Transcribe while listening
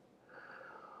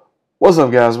What's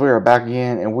up, guys? We are back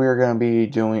again, and we're going to be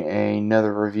doing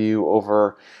another review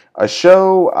over a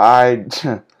show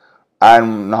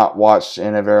I'm not watched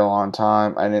in a very long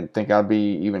time. I didn't think I'd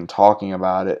be even talking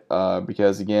about it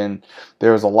because, again,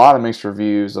 there was a lot of mixed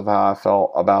reviews of how I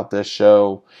felt about this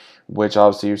show, which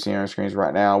obviously you're seeing on screens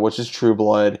right now, which is True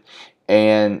Blood.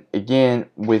 And again,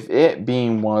 with it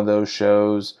being one of those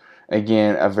shows,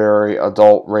 again, a very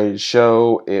adult-rated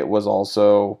show, it was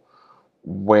also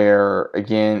where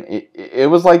again it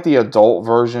was like the adult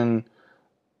version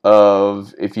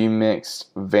of if you mixed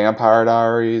Vampire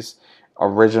Diaries,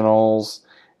 Originals,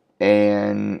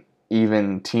 and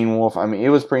even Teen Wolf. I mean, it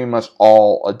was pretty much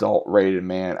all adult rated,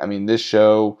 man. I mean, this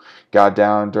show got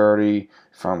down and dirty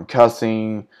from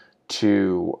cussing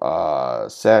to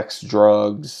sex,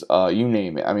 drugs, you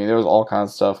name it. I mean, there was all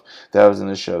kinds of stuff that was in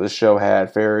this show. This show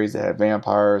had fairies, it had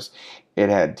vampires, it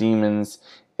had demons,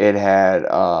 it had,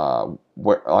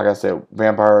 like I said,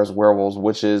 vampires, werewolves,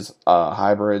 witches,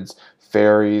 hybrids,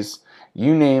 fairies,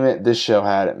 you name it. This show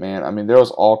had it, man. I mean, there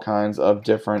was all kinds of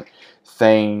different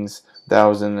things that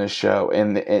was in this show,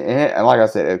 and like I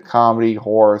said, a comedy,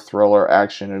 horror, thriller,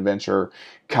 action, adventure,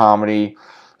 comedy.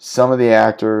 Some of the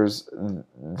actors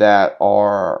that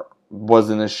was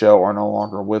in this show are no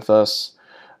longer with us,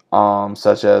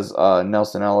 such as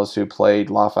Nelson Ellis, who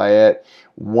played Lafayette.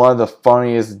 One of the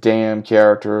funniest damn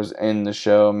characters in the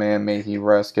show, man. May he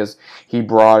rest, because he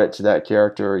brought it to that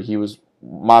character. He was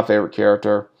my favorite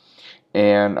character,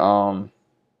 and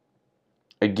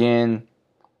again,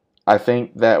 I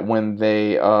think that when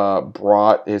they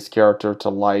brought his character to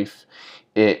life,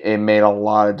 it made a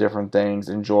lot of different things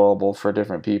enjoyable for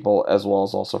different people, as well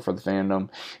as also for the fandom.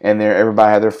 And there,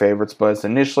 everybody had their favorites, but it's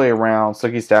initially around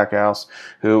Sookie Stackhouse,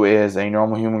 who is a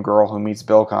normal human girl who meets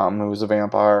Bill Compton, who is a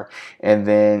vampire, and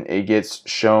then it gets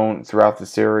shown throughout the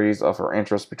series of her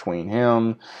interest between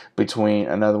him, between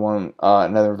another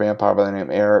vampire by the name of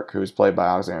Eric, who's played by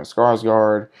Alexander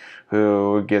Skarsgård,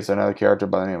 who gets another character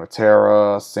by the name of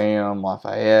Tara, Sam,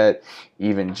 Lafayette,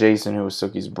 even Jason, who is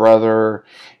Sookie's brother.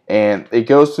 And it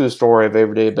goes through the story of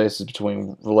everyday basis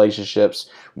between relationships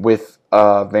with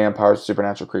vampires,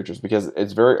 supernatural creatures, because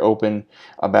it's very open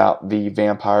about the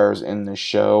vampires in the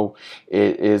show.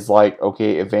 It is like,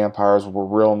 okay, if vampires were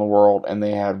real in the world and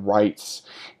they had rights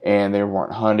and they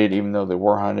weren't hunted, even though they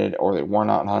were hunted, or they were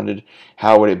not hunted,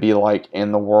 how would it be like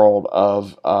in the world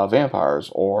of vampires,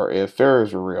 or if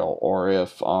fairies were real, or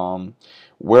if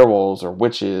werewolves or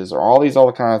witches, or all these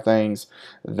other kind of things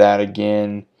that,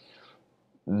 again,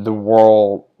 the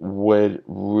world would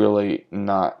really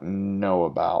not know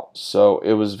about. So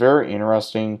it was very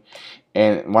interesting.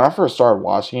 And when I first started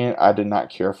watching it, I did not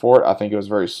care for it. I think it was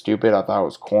very stupid. I thought it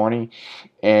was corny.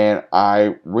 And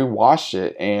I rewatched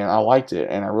it, and I liked it,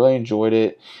 and I really enjoyed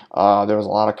it. There was a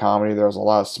lot of comedy. There was a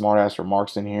lot of smart-ass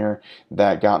remarks in here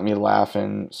that got me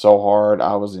laughing so hard.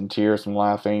 I was in tears from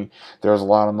laughing. There was a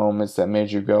lot of moments that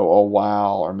made you go, oh,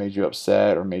 wow, or made you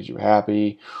upset, or made you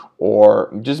happy,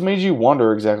 or just made you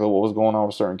wonder exactly what was going on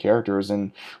with certain characters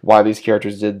and why these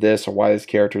characters did this or why these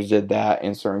characters did that,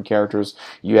 and certain characters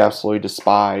you absolutely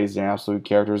despised and absolute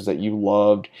characters that you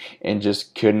loved and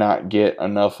just could not get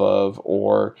enough of,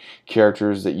 or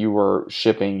characters that you were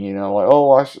shipping, you know, like,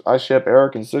 oh, I ship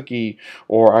Eric and Sookie,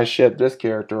 or I ship this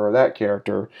character or that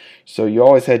character. So you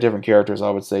always had different characters, I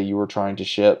would say, you were trying to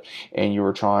ship, and you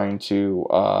were trying to,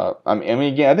 I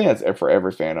mean, again, I think that's for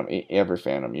every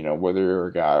fandom, you know, whether you're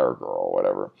a guy or a girl or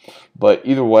whatever. But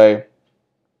either way,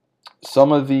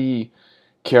 some of the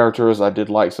characters I did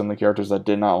like, some of the characters I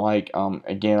did not like.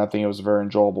 Again, I think it was a very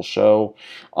enjoyable show.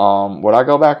 Would I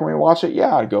go back and rewatch it?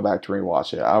 Yeah, I'd go back to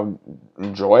rewatch it. I would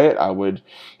enjoy it. I would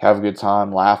have a good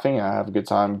time laughing. I have a good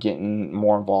time getting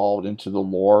more involved into the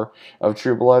lore of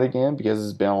True Blood again, because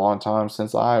it's been a long time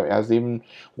since I has even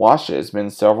watched it. It's been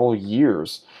several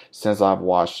years since I've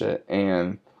watched it,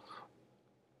 and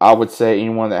I would say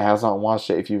anyone that has not watched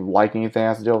it, if you like anything that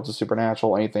has to deal with the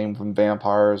supernatural, anything from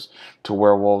vampires to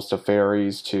werewolves to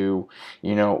fairies to,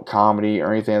 you know, comedy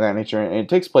or anything of that nature, and it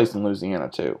takes place in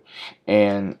Louisiana too,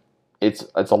 and it's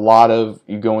a lot of,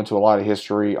 you go into a lot of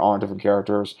history on different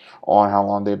characters, on how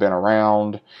long they've been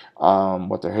around,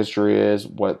 what their history is,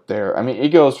 I mean, it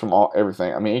goes from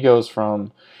everything. I mean, it goes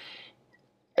from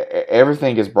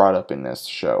everything is brought up in this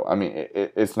show. I mean,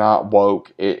 it's not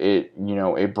woke. You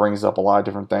know, it brings up a lot of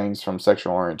different things, from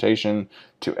sexual orientation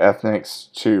to ethnics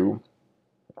to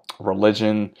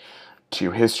religion to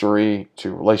history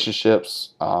to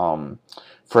relationships,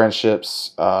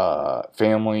 friendships,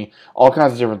 family, all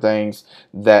kinds of different things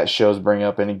that shows bring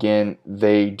up. And again,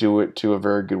 they do it to a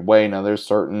very good way. Now, there's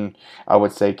certain, I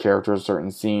would say, characters, certain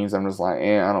scenes, I'm just like,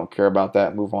 I don't care about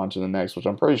that, move on to the next, which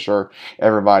I'm pretty sure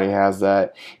everybody has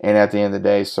that. And at the end of the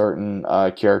day, certain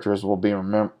characters will be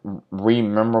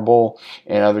rememberable,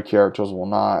 and other characters will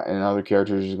not. And other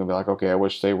characters, you're going to be like, okay, I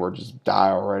wish they were just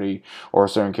die already. Or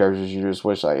certain characters, you just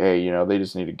wish, like, hey, they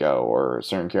just need to go. Or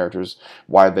certain characters,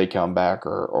 why did they come back,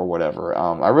 or whatever.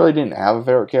 I really didn't have a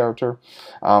favorite character.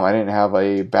 I didn't have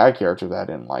a bad character that I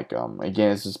didn't like.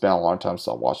 Again, it's just been a long time since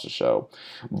I watched the show.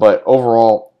 But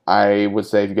overall, I would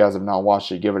say if you guys have not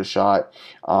watched it, give it a shot.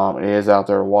 It is out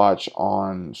there to watch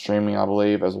on streaming, I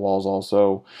believe, as well as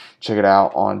also check it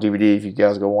out on DVD if you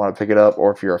guys go want to pick it up,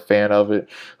 or if you're a fan of it.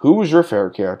 Who was your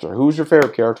favorite character? Who was your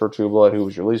favorite character of True Blood? Who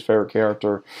was your least favorite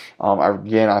character?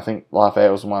 I think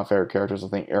Lafayette was one of my favorite characters. I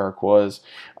think Eric was.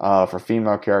 For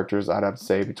female characters, I'd have to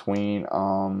say between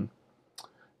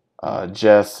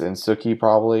Jess and Suki,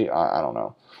 probably. I don't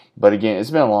know. But again, it's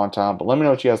been a long time. But let me know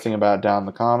what you guys think about it down in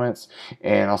the comments,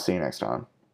 and I'll see you next time.